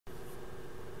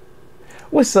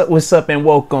What's up, and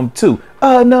welcome to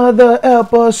another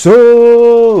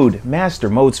episode, Master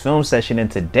Moats Film Session.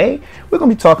 And today, we're going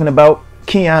to be talking about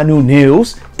Keanu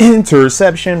Neal's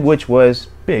interception, which was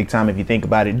big time if you think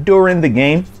about it during the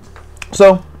game.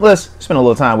 So, let's spend a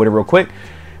little time with it real quick.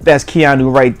 That's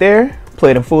Keanu right there.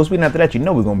 Play it in full speed, and after that, you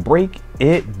know we're going to break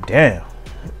it down.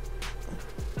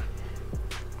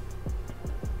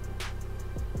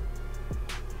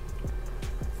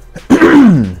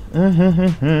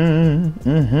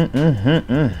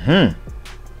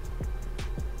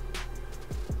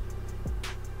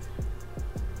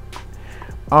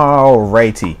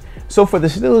 Alrighty. So for the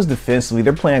Steelers defensively,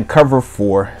 they're playing cover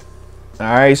 4.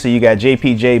 Alright, so you got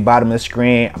JPJ bottom of the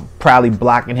screen. I'm probably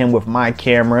blocking him with my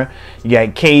camera. You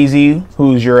got KZ,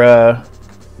 who's your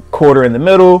quarter in the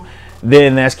middle.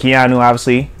 Then that's Keanu,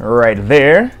 obviously, right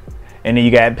there. And then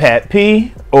you got Pat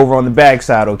P over on the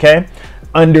backside, okay?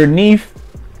 Underneath,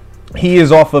 he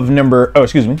is off of number,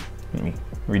 let me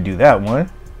redo that one.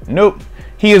 Nope.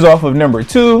 He is off of number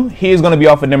 2. He is going to be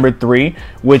off of number 3,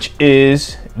 which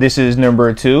is, this is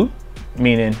number 2,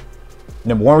 meaning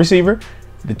number 1 receiver.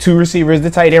 The 2 receiver is the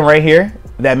tight end right here.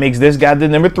 That makes this guy the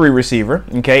number 3 receiver,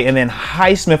 okay? And then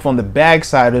Highsmith on the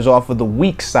backside is off of the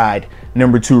weak side,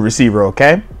 number 2 receiver,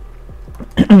 okay?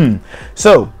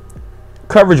 So,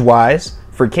 coverage-wise,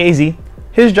 for KZ,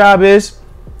 his job is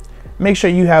make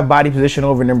sure you have body position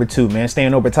over number 2, man.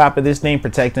 Staying over top of this thing,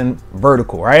 protecting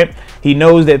vertical, right? He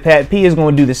knows that Pat P is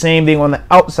going to do the same thing on the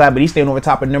outside, but he's staying over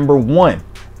top of number 1.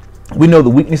 We know the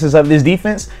weaknesses of this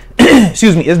defense,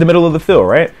 is the middle of the field,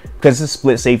 right? Because it's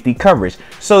split safety coverage.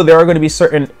 So there are going to be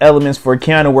certain elements for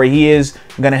Keanu where he is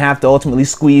going to have to ultimately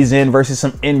squeeze in versus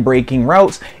some in-breaking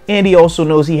routes. And he also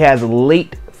knows he has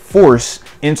late force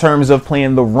in terms of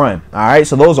playing the run. All right,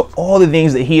 so those are all the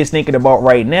things that he is thinking about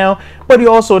right now. But he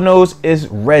also knows is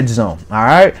red zone. All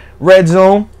right, red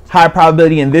zone, high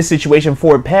probability in this situation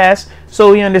for a pass.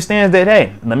 So he understands that,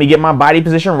 hey, let me get my body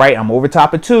position right. I'm over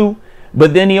top of 2.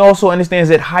 But then he also understands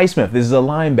that Highsmith is a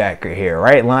linebacker here,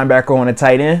 right? Linebacker on a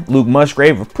tight end. Luke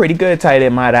Musgrave, a pretty good tight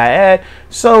end, might I add.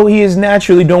 So he is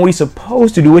naturally doing what he's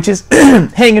supposed to do, which is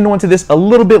hanging on to this a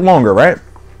little bit longer, right?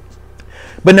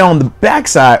 But now on the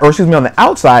backside, on the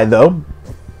outside, though,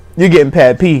 you're getting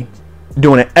Pat P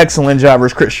doing an excellent job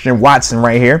versus Christian Watson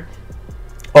right here.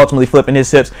 Ultimately flipping his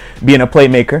hips, being a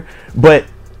playmaker. But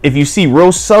if you see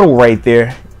real subtle right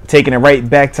there, taking it right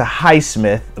back to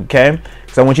Highsmith, okay?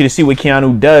 Because I want you to see what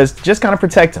Keanu does, just kind of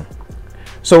protect him.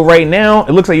 So right now,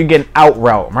 it looks like you're getting out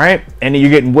route, right? And then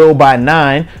you're getting will by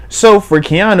 9. So for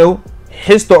Keanu,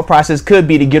 his thought process could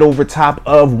be to get over top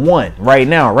of 1 right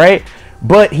now, right?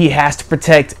 But he has to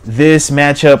protect this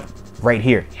matchup right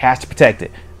here. He has to protect it,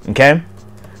 okay?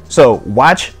 So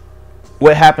watch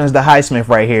what happens to Highsmith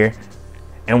right here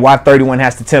and why 31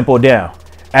 has to tempo down.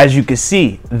 As you can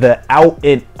see, the out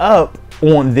and up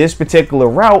on this particular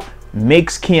route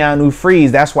makes Keanu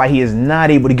freeze. That's why he is not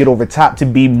able to get over top to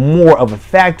be more of a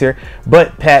factor.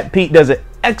 But Pat Pete does an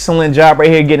excellent job right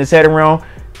here getting his head around,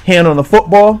 hand on the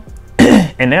football,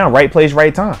 and now right place,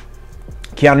 right time.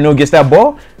 Keanu gets that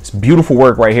ball. It's beautiful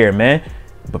work right here, man.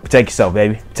 But protect yourself,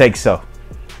 baby. Protect yourself.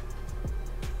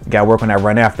 Got to work on that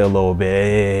run after a little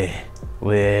bit. Got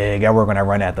to work on that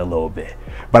run after a little bit.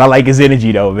 But I like his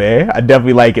energy, though, man. I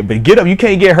definitely like it. But get up. You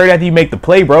can't get hurt after you make the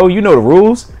play, bro. You know the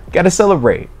rules. Got to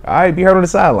celebrate. All right, be hurt on the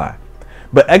sideline.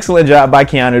 But excellent job by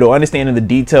Keanu, though, understanding the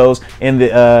details and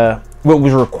the what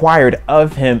was required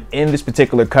of him in this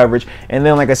particular coverage. And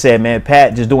then, like I said, man,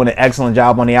 Pat just doing an excellent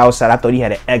job on the outside. I thought he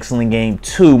had an excellent game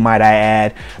too, might I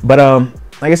add. But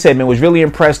like I said, man, was really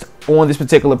impressed on this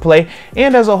particular play.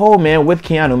 And as a whole, man, with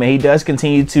Keanu, man, he does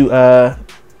continue to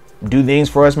do things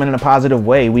for us, man, in a positive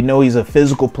way. We know he's a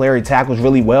physical player. He tackles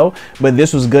really well, but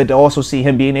this was good to also see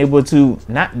him being able to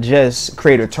not just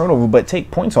create a turnover, but take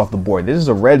points off the board. This is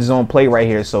a red zone play right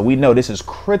here, so we know this is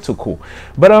critical.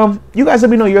 But you guys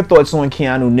let me know your thoughts on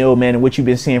Keanu Neal, man, and what you've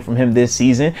been seeing from him this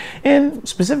season, and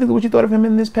specifically what you thought of him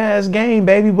in this past game,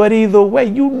 baby. But either way,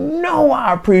 you know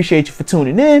I appreciate you for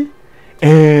tuning in,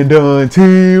 and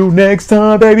until next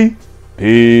time, baby,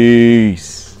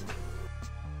 peace.